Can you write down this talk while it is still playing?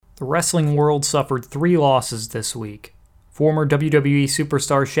The wrestling world suffered 3 losses this week. Former WWE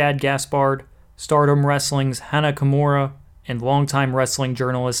superstar Shad Gaspard, Stardom Wrestling's Hana Kimura, and longtime wrestling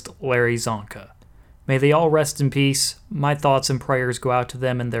journalist Larry Zonka. May they all rest in peace. My thoughts and prayers go out to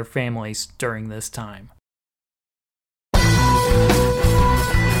them and their families during this time.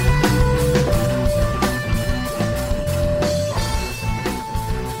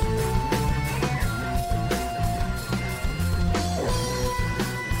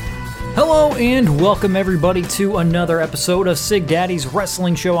 Hello and welcome everybody to another episode of Sig Daddy's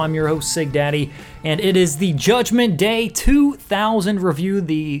Wrestling Show. I'm your host Sig Daddy, and it is the Judgment Day 2000 review,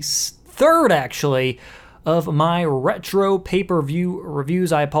 the third actually of my retro pay-per-view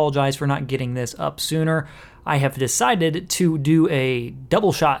reviews. I apologize for not getting this up sooner. I have decided to do a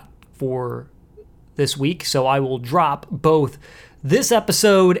double shot for this week, so I will drop both this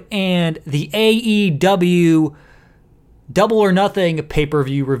episode and the AEW Double or Nothing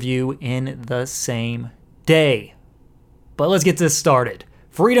pay-per-view review in the same day. But let's get this started.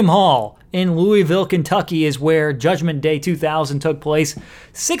 Freedom Hall in Louisville, Kentucky is where Judgment Day 2000 took place.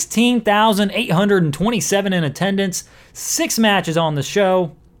 16,827 in attendance, 6 matches on the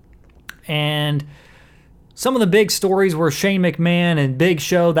show, and some of the big stories were Shane McMahon and Big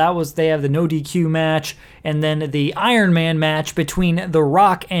Show. They have the no DQ match, and then the Iron Man match between The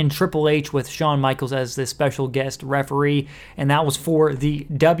Rock and Triple H with Shawn Michaels as the special guest referee, and that was for the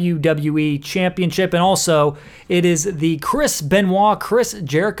WWE Championship. And also, it is the Chris Benoit-Chris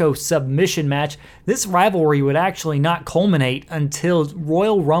Jericho submission match. This rivalry would actually not culminate until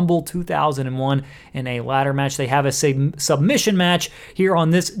Royal Rumble 2001 in a ladder match. They have a submission match here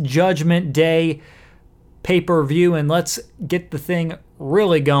on this Judgment Day pay-per-view, and let's get the thing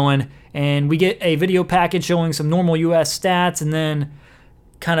really going. And we get a video package showing some normal US stats and then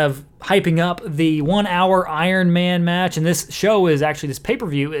kind of hyping up the 1-hour Iron Man match. And this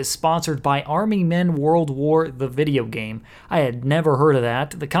pay-per-view is sponsored by Army Men World War, the video game. I had never heard of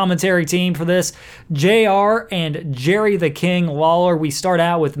that. The commentary team for this, JR and Jerry the King Lawler. We start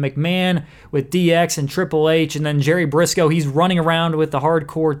out with McMahon with DX and Triple H, and then Jerry Briscoe, he's running around with the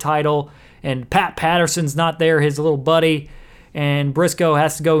hardcore title, and Pat Patterson's not there, his little buddy, and Briscoe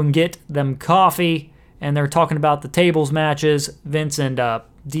has to go and get them coffee, and they're talking about the tables matches. Vince and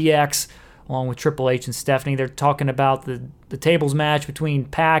DX, along with Triple H and Stephanie, they're talking about the tables match between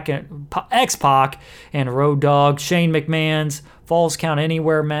X-Pac and Road Dogg. Shane McMahon's Falls Count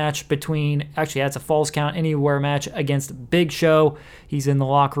Anywhere match that's a Falls Count Anywhere match against Big Show. He's in the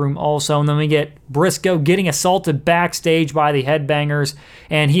locker room also. And then we get Briscoe getting assaulted backstage by the Headbangers,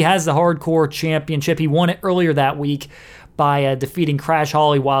 and he has the Hardcore Championship. He won it earlier that week by defeating Crash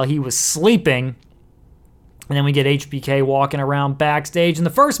Holly while he was sleeping. And then we get HBK walking around backstage. In the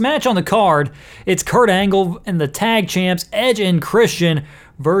first match on the card, it's Kurt Angle and the tag champs Edge and Christian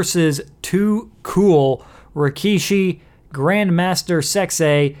versus Too Cool, Rikishi, Grandmaster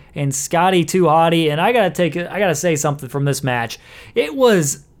Sexay, and Scotty 2 Hotty. And I gotta say something from this match.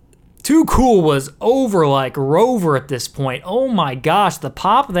 Too Cool was over like Rover at this point. Oh my gosh, the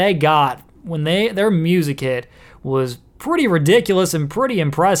pop they got when their music hit was pretty ridiculous and pretty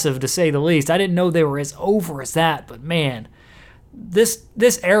impressive, to say the least. I didn't know they were as over as that, but man, this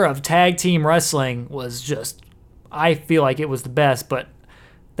era of tag team wrestling was just, I feel like it was the best, but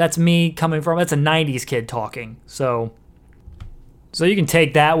that's me that's a 90s kid talking, so you can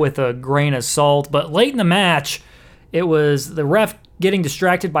take that with a grain of salt. But late in the match, it was the ref getting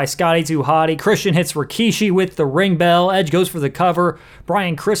distracted by Scotty 2 Hotty. Christian hits Rikishi with the ring bell. Edge goes for the cover.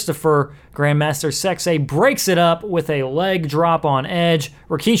 Brian Christopher, Grandmaster Sexay, breaks it up with a leg drop on Edge.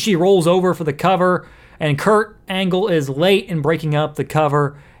 Rikishi rolls over for the cover, and Kurt Angle is late in breaking up the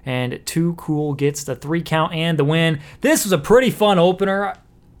cover, and Too Cool gets the 3 count and the win. This was a pretty fun opener,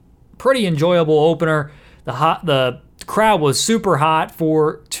 pretty enjoyable opener. The crowd was super hot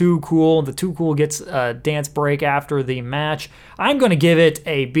for Too Cool. The Too Cool gets a dance break after the match. I'm going to give it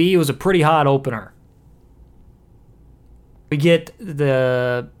a B. It was a pretty hot opener. We get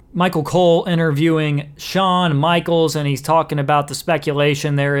the Michael Cole interviewing Shawn Michaels, and he's talking about the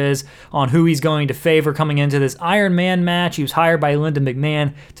speculation there is on who he's going to favor coming into this Iron Man match. He was hired by Linda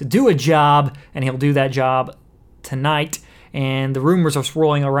McMahon to do a job, and he'll do that job tonight. And the rumors are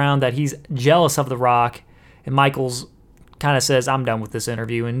swirling around that he's jealous of The Rock, and Michaels kind of says, I'm done with this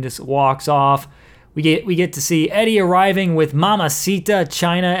interview, and just walks off. We get to see Eddie arriving with Mamacita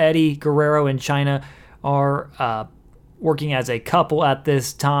Chyna. Eddie Guerrero and Chyna are working as a couple at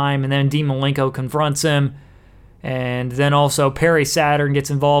this time, and then Dean Malenko confronts him, and then also Perry Saturn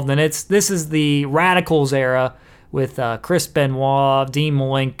gets involved, and this is the Radicals era with Chris Benoit, Dean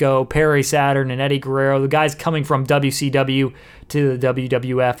Malenko, Perry Saturn, and Eddie Guerrero, the guys coming from WCW to the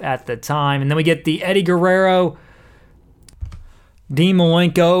WWF at the time. And then we get the Eddie Guerrero, Dean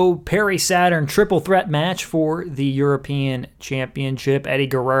Malenko, Perry Saturn triple threat match for the European Championship. Eddie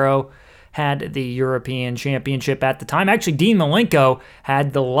Guerrero had the European Championship at the time. Actually, Dean Malenko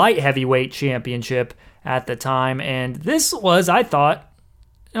had the light heavyweight championship at the time. And this was, I thought,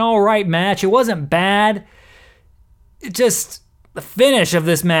 an all right match. It wasn't bad. It just, the finish of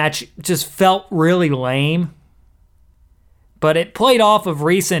this match just felt really lame. But it played off of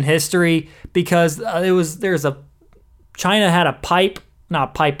recent history because Chyna had a pipe, not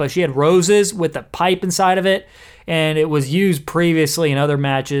a pipe, but she had roses with a pipe inside of it. And it was used previously in other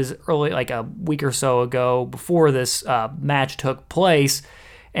matches early, like a week or so ago before this match took place.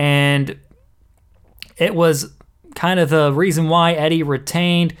 And it was kind of the reason why Eddie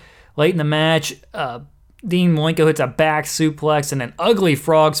retained late in the match. Dean Malenko hits a back suplex and an ugly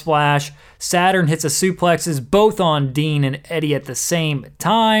frog splash. Saturn hits a suplexes both on Dean and Eddie at the same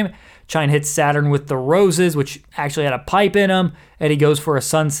time. Chyna hits Saturn with the roses, which actually had a pipe in them. Eddie goes for a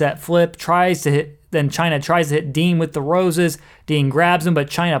sunset flip, then Chyna tries to hit Dean with the roses. Dean grabs him, but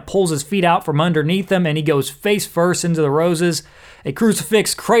Chyna pulls his feet out from underneath him, and he goes face first into the roses. A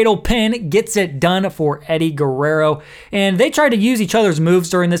crucifix cradle pin gets it done for Eddie Guerrero. And they tried to use each other's moves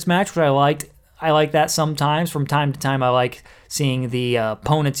during this match, which I liked. I like that sometimes. From time to time, I like seeing the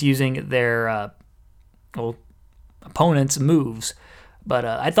opponents using their opponents' moves. But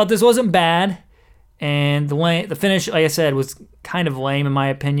I thought this wasn't bad. And the finish, like I said, was kind of lame in my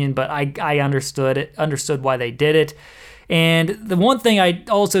opinion, but I understood why they did it. And the one thing I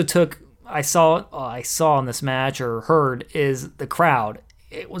saw in this match or heard is the crowd.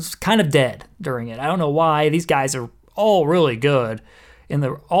 It was kind of dead during it. I don't know why. These guys are all really good.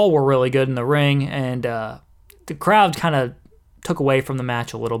 All were really good in the ring, and the crowd kind of took away from the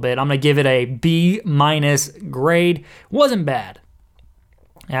match a little bit. I'm going to give it a B- grade. Wasn't bad.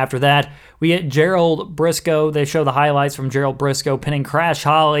 After that, we get Gerald Briscoe. They show the highlights from Gerald Briscoe pinning Crash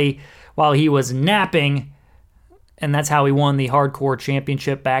Holly while he was napping, and that's how he won the Hardcore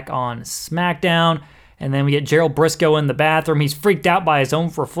Championship back on SmackDown. And then we get Gerald Briscoe in the bathroom. He's freaked out by his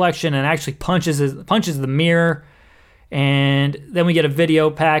own reflection and actually punches the mirror. And then we get a video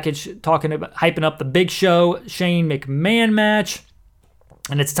package hyping up the Big Show Shane McMahon match.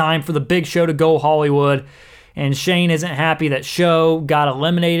 And it's time for the Big Show to go Hollywood. And Shane isn't happy that Show got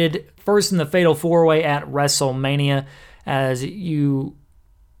eliminated first in the Fatal 4-Way at WrestleMania, as you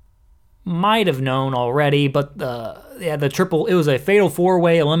might have known already. But it was a Fatal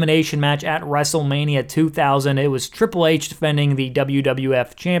 4-Way elimination match at WrestleMania 2000. It was Triple H defending the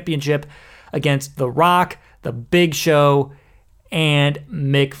WWF Championship against The Rock, The Big Show, and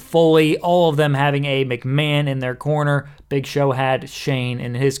Mick Foley, all of them having a McMahon in their corner. Big Show had Shane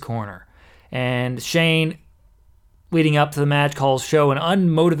in his corner. And Shane, leading up to the match, calls Show an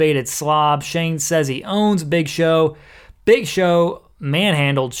unmotivated slob. Shane says he owns Big Show. Big Show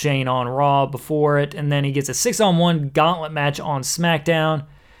manhandled Shane on Raw before it, and then he gets a 6-on-1 gauntlet match on SmackDown.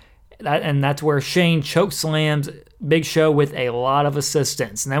 And that's where Shane chokeslams Big Show with a lot of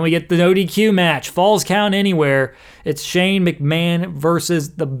assistance. And then we get the no DQ match, Falls Count Anywhere. It's Shane McMahon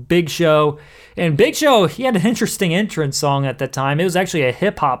versus the Big Show. And Big Show, he had an interesting entrance song at that time. It was actually a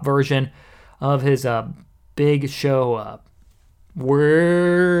hip-hop version of his Big Show,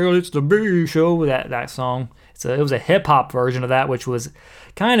 well, it's the Big Show, that song. So it was a hip-hop version of that, which was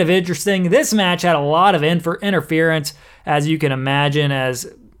kind of interesting. This match had a lot of interference, as you can imagine,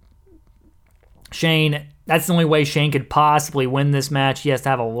 as Shane, that's the only way Shane could possibly win this match. He has to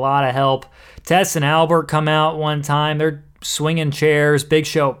have a lot of help. Tess and Albert come out one time. They're swinging chairs. Big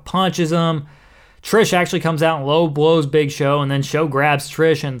Show punches them. Trish actually comes out and low blows Big Show, and then Show grabs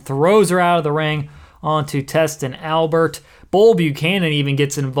Trish and throws her out of the ring onto Test and Albert. Bull Buchanan even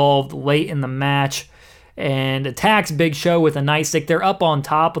gets involved late in the match and attacks Big Show with a nightstick. They're up on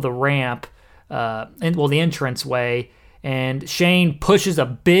top of the ramp, the entranceway, and Shane pushes a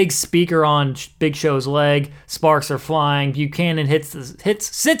big speaker on Big Show's leg. Sparks are flying. Buchanan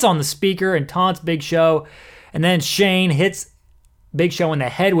sits on the speaker and taunts Big Show, and then Shane hits Big Show in the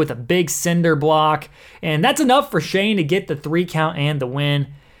head with a big cinder block, and that's enough for Shane to get the 3 count and the win.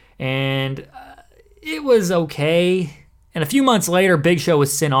 And it was okay. And a few months later, Big Show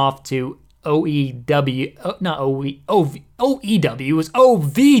was sent off to OEW. It was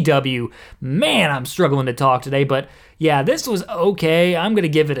OVW. Man, I'm struggling to talk today, but yeah, this was okay. I'm going to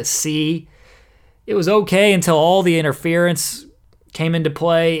give it a C. It was okay until all the interference came into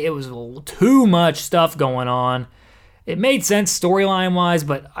play. It was too much stuff going on. It made sense storyline-wise,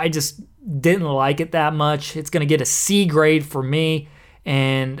 but didn't like it that much. It's going to get a C grade for me.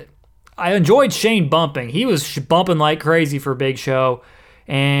 And I enjoyed Shane bumping. He was bumping like crazy for Big Show.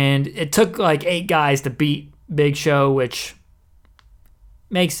 And it took like 8 guys to beat Big Show, which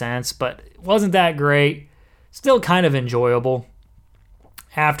makes sense, but it wasn't that great. Still kind of enjoyable.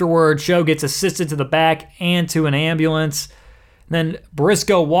 Afterward, Show gets assisted to the back and to an ambulance. Then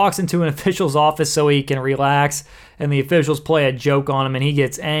Briscoe walks into an official's office so he can relax, and the officials play a joke on him, and he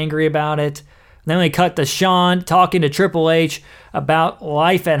gets angry about it. Then we cut to Shawn talking to Triple H about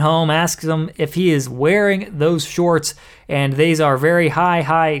life at home, asks him if he is wearing those shorts, and these are very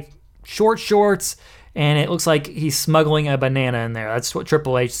high short shorts, and it looks like he's smuggling a banana in there. That's what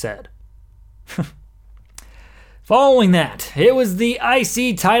Triple H said. Following that, it was the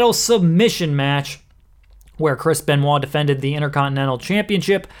IC title submission match where Chris Benoit defended the Intercontinental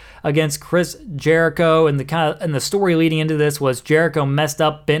Championship against Chris Jericho, and the story leading into this was Jericho messed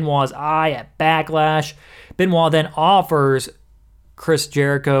up Benoit's eye at Backlash. Benoit then offers Chris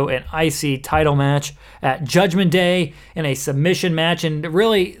Jericho an IC title match at Judgment Day in a submission match, and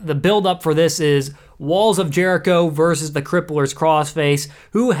really the build-up for this is Walls of Jericho versus the Crippler's Crossface.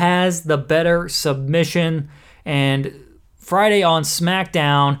 Who has the better submission? And Friday on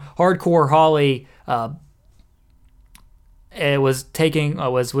SmackDown, Hardcore Holly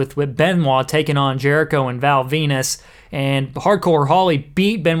was with Benoit taking on Jericho and Val Venus, and Hardcore Holly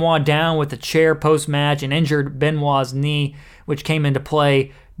beat Benoit down with a chair post-match and injured Benoit's knee, which came into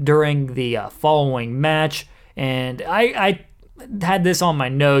play during the following match. And I had this on my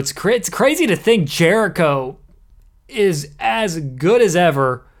notes. It's crazy to think Jericho is as good as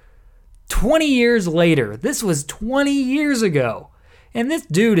ever 20 years later. This was 20 years ago, and this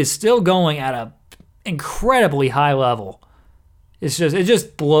dude is still going at a incredibly high level. It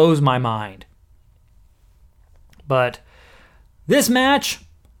just blows my mind. But this match,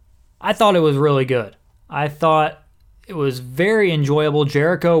 I thought it was really good. I thought it was very enjoyable.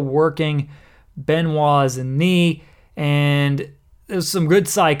 Jericho working Benoit's knee, and there's some good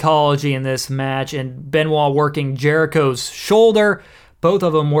psychology in this match, and Benoit working Jericho's shoulder. Both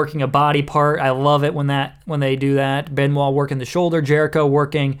of them working a body part. I love it when they do that. Benoit working the shoulder, Jericho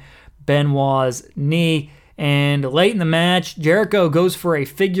working Benoit's knee. And late in the match, Jericho goes for a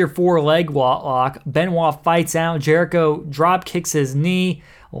figure 4 leg lock. Benoit fights out. Jericho drop kicks his knee.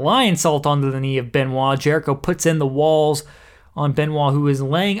 Lion salt onto the knee of Benoit. Jericho puts in the walls on Benoit, who is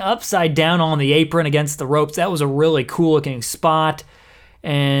laying upside down on the apron against the ropes. That was a really cool looking spot.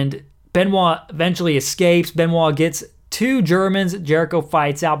 And Benoit eventually escapes. Benoit gets 2 Germans. Jericho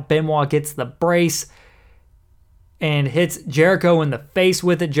fights out. Benoit gets the brace and hits Jericho in the face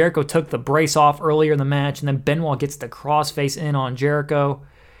with it. Jericho took the brace off earlier in the match, and then Benoit gets the crossface in on Jericho.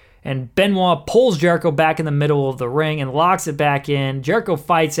 And Benoit pulls Jericho back in the middle of the ring and locks it back in. Jericho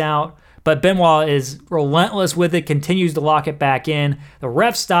fights out, but Benoit is relentless with it, continues to lock it back in. The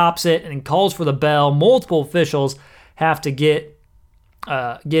ref stops it and calls for the bell. Multiple officials have to get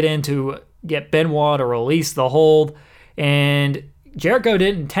in to get Benoit to release the hold. And Jericho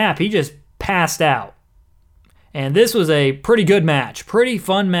didn't tap. He just passed out. And this was a pretty good match. Pretty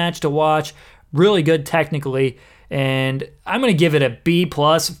fun match to watch. Really good technically. And I'm going to give it a B+.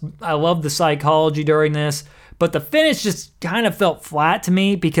 I love the psychology during this. But the finish just kind of felt flat to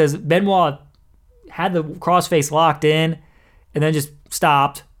me because Benoit had the crossface locked in and then just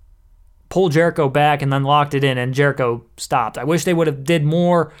stopped, pulled Jericho back, and then locked it in, and Jericho stopped. I wish they would have did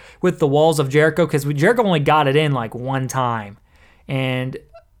more with the Walls of Jericho because Jericho only got it in like one time. And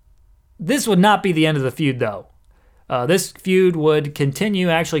this would not be the end of the feud, though. This feud would continue,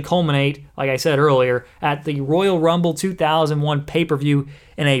 actually culminate, like I said earlier, at the Royal Rumble 2001 pay-per-view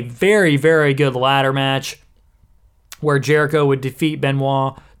in a very, very good ladder match where Jericho would defeat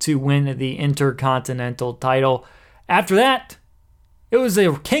Benoit to win the Intercontinental title. After that, it was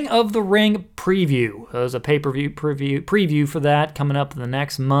a King of the Ring preview. It was a pay-per-view preview for that coming up the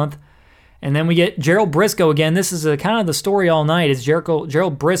next month. And then we get Gerald Briscoe again. This is kind of the story all night, is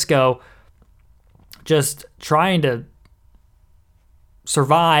Gerald Briscoe just trying to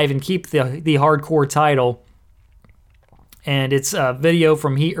survive and keep the hardcore title. And it's a video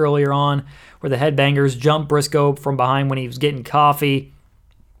from Heat earlier on where the Headbangers jump Briscoe from behind when he was getting coffee.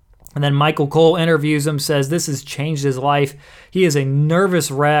 And then Michael Cole interviews him, says this has changed his life. He is a nervous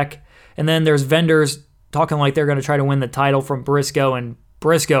wreck. And then there's vendors talking like they're going to try to win the title from Briscoe, and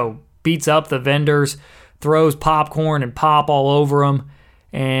Briscoe beats up the vendors, throws popcorn and pop all over them.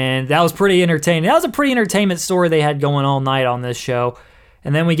 And that was pretty entertaining. That was a pretty entertainment story they had going all night on this show.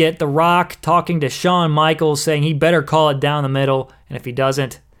 And then we get The Rock talking to Shawn Michaels, saying he better call it down the middle. And if he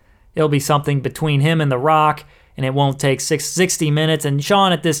doesn't, it'll be something between him and The Rock. and it won't take 60 minutes. And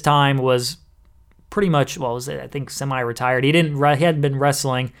Shawn at this time was pretty much, I think semi-retired. He hadn't been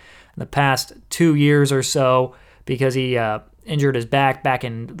wrestling in the past 2 years or so because he injured his back at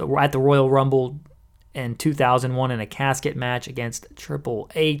the Royal Rumble in 2001 in a casket match against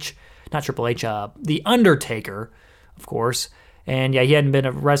The Undertaker, of course. And yeah, he hadn't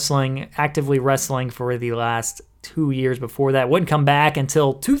been actively wrestling for the last 2 years before that. Wouldn't come back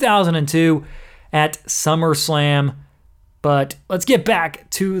until 2002 at SummerSlam. But let's get back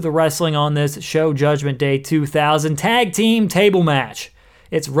to the wrestling on this show, Judgment Day 2000 Tag Team Table Match.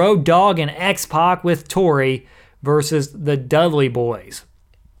 It's Road Dogg and X-Pac with Tori versus the Dudley Boys.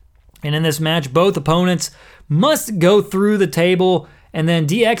 And in this match, both opponents must go through the table, and then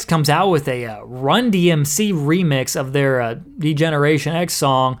DX comes out with a Run DMC remix of their D-Generation X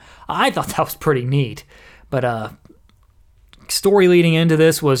song. I thought that was pretty neat. But story leading into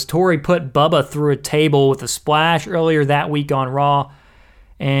this was Tori put Bubba through a table with a splash earlier that week on Raw,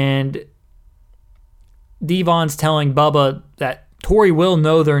 and Devon's telling Bubba that Tori will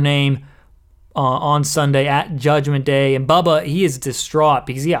know their name on Sunday at Judgment Day, and Bubba, he is distraught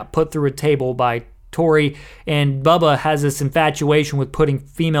because he got put through a table by Tori, and Bubba has this infatuation with putting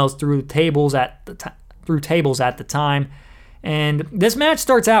females through tables at the time. And this match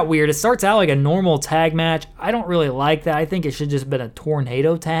starts out weird. It starts out like a normal tag match. I don't really like that. I think it should just have been a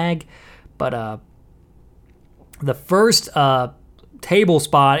tornado tag. But the first table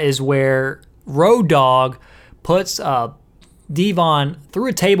spot is where Road Dogg puts Devon through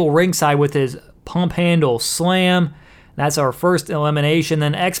a table ringside with his pump handle slam. That's our first elimination.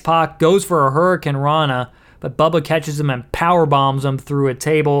 Then X-Pac goes for a Hurricane Rana, but Bubba catches him and power bombs him through a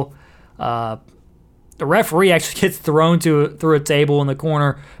table. The referee actually gets thrown through a table in the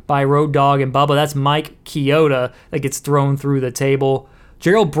corner by Road Dogg and Bubba. That's Mike Chioda that gets thrown through the table.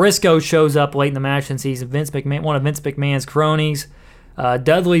 Gerald Briscoe shows up late in the match since he's one of Vince McMahon's cronies.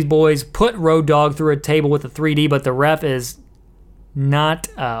 Dudley's boys put Road Dogg through a table with a 3D, but the ref is not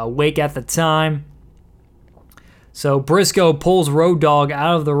awake at the time. So Briscoe pulls Road Dogg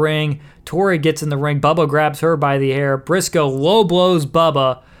out of the ring. Tori gets in the ring. Bubba grabs her by the hair. Briscoe low blows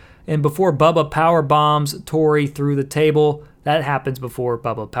Bubba. And before Bubba power bombs Tori through the table, that happens before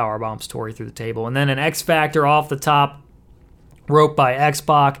Bubba power bombs Tori through the table. And then an X Factor off the top rope by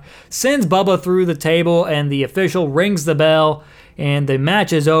X-Pac sends Bubba through the table, and the official rings the bell, and the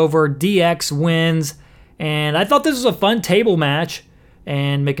match is over. DX wins, and I thought this was a fun table match.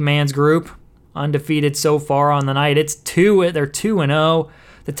 And McMahon's group undefeated so far on the night. They're 2-0.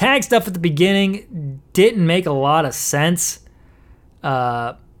 The tag stuff at the beginning didn't make a lot of sense.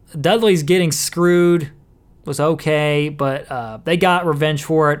 Dudley's getting screwed was okay, but they got revenge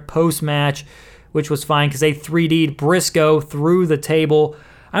for it post-match, which was fine because they 3D'd Briscoe through the table.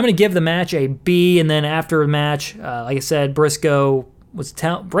 I'm going to give the match a B, and then after the match, like I said, Briscoe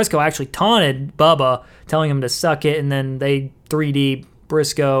actually taunted Bubba, telling him to suck it, and then they 3D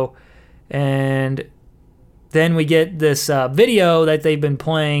Briscoe, and then we get this video that they've been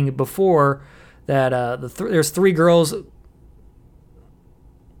playing before that there's three girls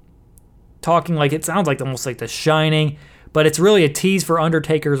talking like it sounds like almost like The Shining, but it's really a tease for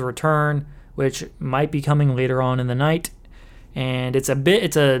Undertaker's return, which might be coming later on in the night, and it's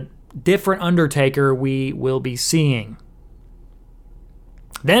a different Undertaker we will be seeing.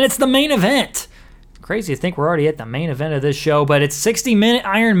 Then it's the main event. Crazy to think we're already at the main event of this show, but it's 60-minute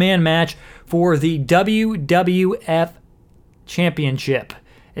Iron Man match for the WWF Championship.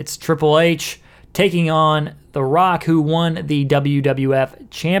 It's Triple H taking on The Rock, who won the WWF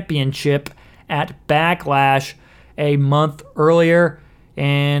Championship at Backlash a month earlier.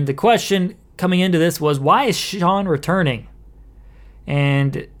 And the question coming into this was, why is Shawn returning?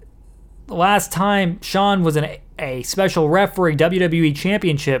 And the last time Shawn was in a special referee WWE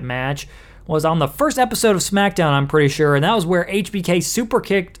Championship match was on the first episode of SmackDown, I'm pretty sure, and that was where HBK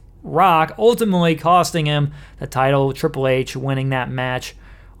superkicked Rock, ultimately costing him the title, Triple H winning that match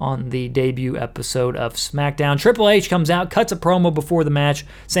on the debut episode of SmackDown. Triple H comes out, cuts a promo before the match,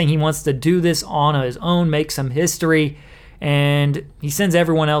 saying he wants to do this on his own, make some history, and he sends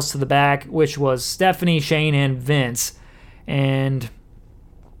everyone else to the back, which was Stephanie, Shane, and Vince. And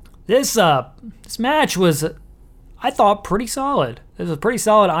this match was, I thought, pretty solid. It was a pretty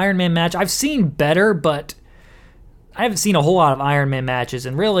solid Iron Man match. I've seen better, but I haven't seen a whole lot of Iron Man matches,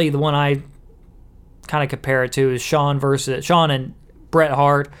 and really the one I kind of compare it to is Shawn and Bret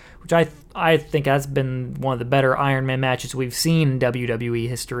Hart, which I think that's been one of the better Iron Man matches we've seen in WWE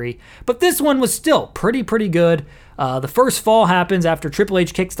history. But this one was still pretty good. The first fall happens after Triple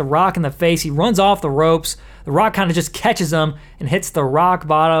H kicks The Rock in the face. He runs off the ropes. The Rock kind of just catches him and hits the rock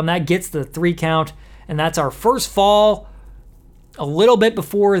bottom. That gets the 3 count. and that's our first fall a little bit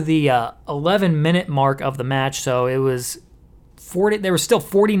before the 11-minute mark of the match. So it was 40. There was still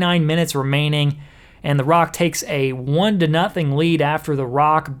 49 minutes remaining, and The Rock takes a 1-0 lead after the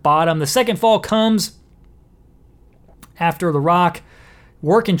Rock bottom. The second fall comes after the Rock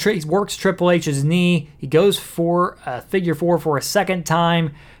works Triple H's knee. He goes for a figure four for a second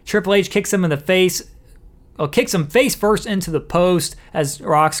time. Triple H kicks him in the face. Kicks him face first into the post as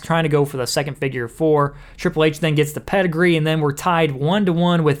Rock's trying to go for the second figure four. Triple H then gets the pedigree, and then we're tied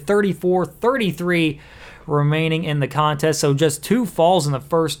 1-1 with 34-33 remaining in the contest. So just 2 falls in the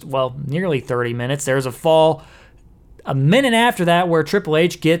first, nearly 30 minutes. There's a fall a minute after that where Triple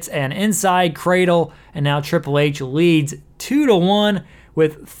H gets an inside cradle, and now Triple H leads 2-1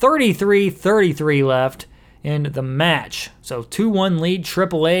 with 33-33 left in the match. So 2-1 lead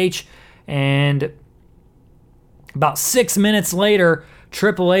Triple H, and about 6 minutes later,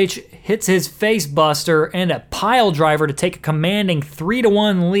 Triple H hits his face buster and a pile driver to take a commanding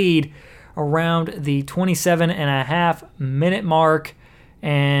 3-1 lead around the 27.5 minute mark.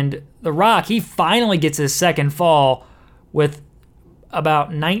 And The Rock, he finally gets his second fall with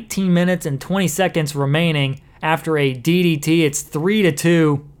about 19 minutes and 20 seconds remaining after a DDT. It's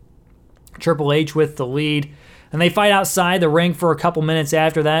 3-2, Triple H with the lead. And they fight outside the ring for a couple minutes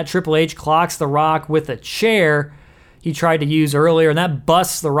after that. Triple H clocks The Rock with a chair he tried to use earlier, and that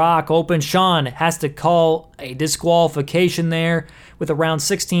busts The Rock open. Shawn has to call a disqualification there with around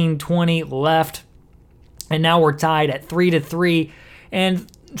 16:20 left. And now we're tied at 3-3.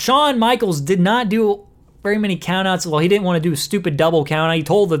 And Shawn Michaels did not do very many countouts. Well, he didn't want to do a stupid double countout. He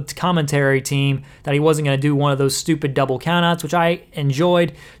told the commentary team that he wasn't going to do one of those stupid double countouts, which I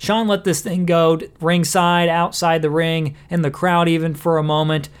enjoyed. Shawn let this thing go ringside, outside the ring, in the crowd even for a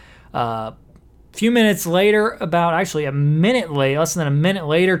moment. Few minutes later, less than a minute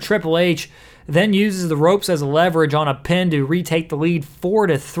later, Triple H then uses the ropes as a leverage on a pin to retake the lead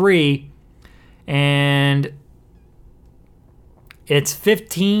 4-3. And it's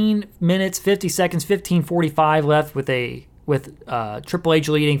 15 minutes, 50 seconds, 15:45 left with Triple H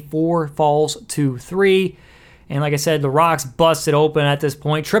leading 4 falls to 3. And like I said, The Rock's busted open at this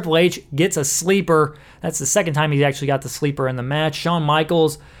point. Triple H gets a sleeper. That's the second time he's actually got the sleeper in the match. Shawn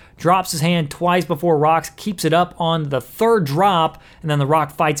Michaels drops his hand twice before Rock keeps it up on the third drop, and then The Rock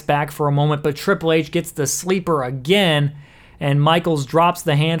fights back for a moment, but Triple H gets the sleeper again, and Michaels drops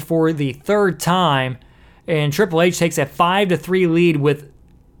the hand for the third time, and Triple H takes a 5-3 lead with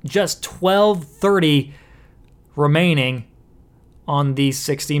just 12:30 remaining on the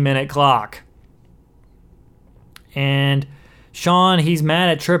 60-minute clock. And Shawn, he's mad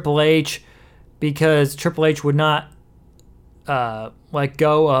at Triple H because Triple H would not let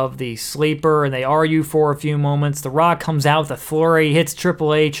go of the sleeper, and they argue for a few moments. The Rock comes out with a flurry, hits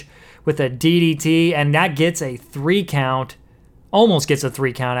Triple H with a DDT, and that gets a 3 count. Almost gets a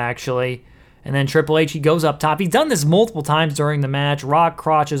 3 count, actually. And then Triple H, he goes up top. He's done this multiple times during the match. Rock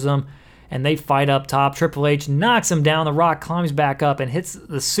crotches him, and they fight up top. Triple H knocks him down. The Rock climbs back up and hits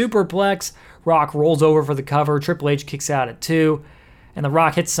the superplex. Rock rolls over for the cover. Triple H kicks out at 2, and The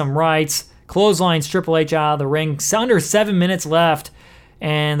Rock hits some rights. Clotheslines Triple H out of the ring. Under 7 minutes left,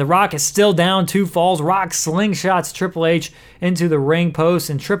 and The Rock is still down 2 falls. Rock slingshots Triple H into the ring post,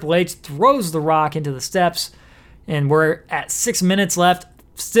 and Triple H throws The Rock into the steps. And we're at 6 minutes left.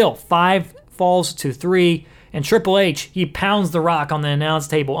 Still 5 falls to 3. And Triple H, he pounds The Rock on the announce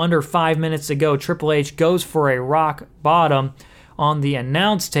table. Under 5 minutes to go, Triple H goes for a rock bottom on the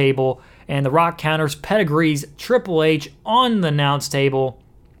announce table, and The Rock counters, pedigrees Triple H on the announce table.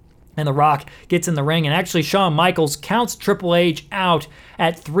 And The Rock gets in the ring, and actually Shawn Michaels counts Triple H out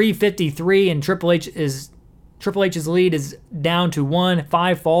at 3:53, and Triple H's lead is down to 1,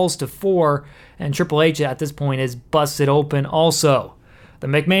 5 falls to 4, and Triple H at this point is busted open also. The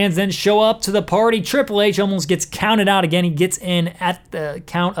McMahons then show up to the party. Triple H almost gets counted out again. He gets in at the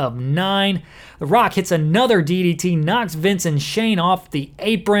count of 9. The Rock hits another DDT, knocks Vince and Shane off the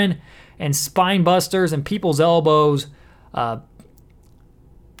apron, and spine busters and people's elbows.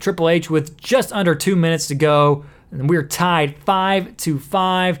 Triple H with just under 2 minutes to go, and we're tied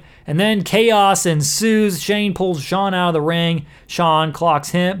 5-5. And then chaos ensues. Shane pulls Shawn out of the ring. Shawn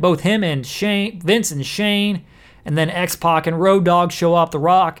clocks both him and Vince and Shane. And then X-Pac and Road Dogg show up. The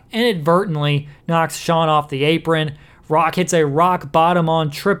Rock inadvertently knocks Shawn off the apron. Rock hits a rock bottom on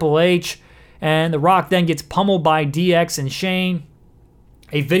Triple H, and The Rock then gets pummeled by DX and Shane.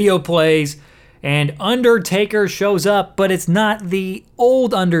 A video plays, and Undertaker shows up, but it's not the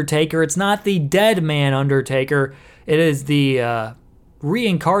old Undertaker. It's not the dead man Undertaker. It is the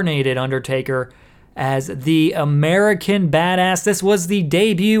reincarnated Undertaker. as the American Badass. This was the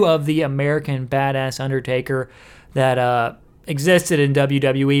debut of the American Badass Undertaker that existed in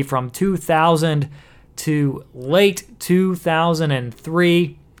WWE from 2000 to late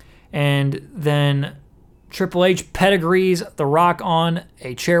 2003. And then Triple H pedigrees The Rock on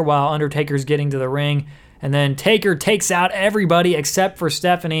a chair while Undertaker's getting to the ring. And then Taker takes out everybody except for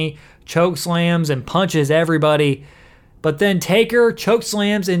Stephanie, chokeslams and punches everybody. But then Taker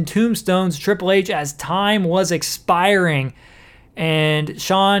chokeslams and tombstones Triple H as time was expiring. And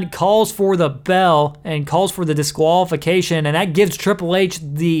Shawn calls for the bell and calls for the disqualification. And that gives Triple H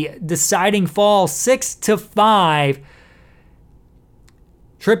the deciding fall, 6-5.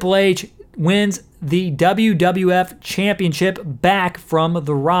 Triple H wins the WWF Championship back from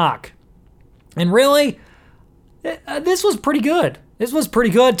The Rock. And really, this was pretty good.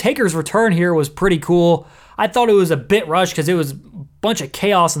 Taker's return here was pretty cool. I thought it was a bit rushed because it was a bunch of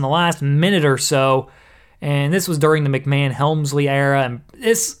chaos in the last minute or so. And this was during the McMahon-Helmsley era. And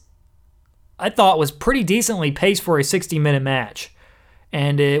this, I thought, was pretty decently paced for a 60-minute match.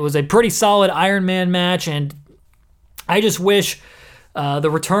 And it was a pretty solid Iron Man match. And I just wish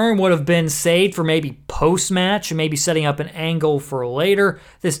the return would have been saved for maybe post-match and maybe setting up an angle for later.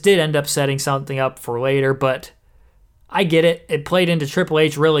 This did end up setting something up for later, but I get it. It played into Triple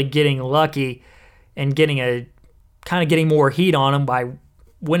H really getting lucky and getting more heat on him by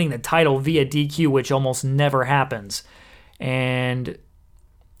winning the title via DQ, which almost never happens. And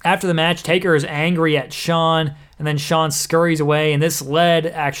after the match, Taker is angry at Shawn, and then Shawn scurries away, and this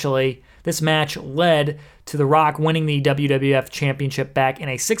match led to The Rock winning the WWF Championship back in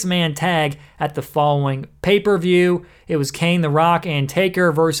a 6-man tag at the following pay-per-view. It was Kane, The Rock, and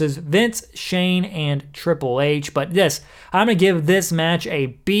Taker versus Vince, Shane, and Triple H. But I'm going to give this match a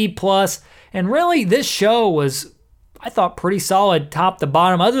B+. And really, this show was, I thought, pretty solid top to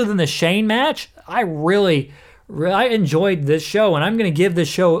bottom. Other than the Shane match, I really enjoyed this show, and I'm going to give this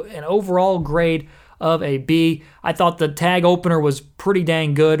show an overall grade of a B. I thought the tag opener was pretty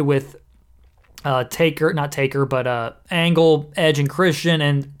dang good with Angle, Edge, and Christian,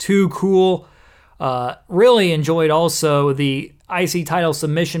 and Too Cool. Really enjoyed also the IC title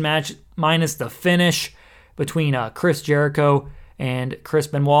submission match minus the finish between Chris Jericho and Chris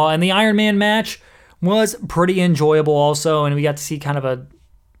Benoit. And the Iron Man match was pretty enjoyable also, and we got to see kind of a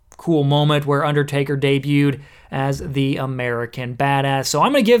cool moment where Undertaker debuted as the American Badass. So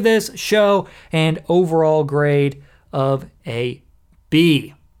I'm going to give this show an overall grade of a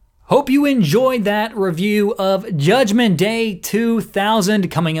B. Hope you enjoyed that review of Judgment Day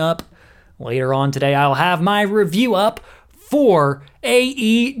 2000. Coming up later on today, I'll have my review up for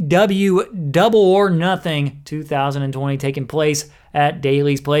AEW Double or Nothing 2020 taking place at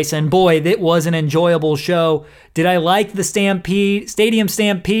Daly's Place. And boy, it was an enjoyable show. Did I like the Stadium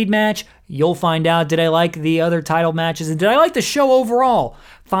Stampede match? You'll find out. Did I like the other title matches? And did I like the show overall?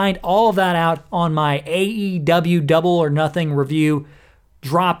 Find all of that out on my AEW Double or Nothing review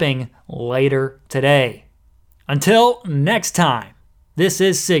dropping later today. Until next time, this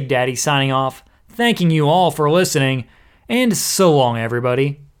is Sig Daddy signing off, thanking you all for listening, and so long,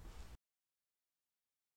 everybody.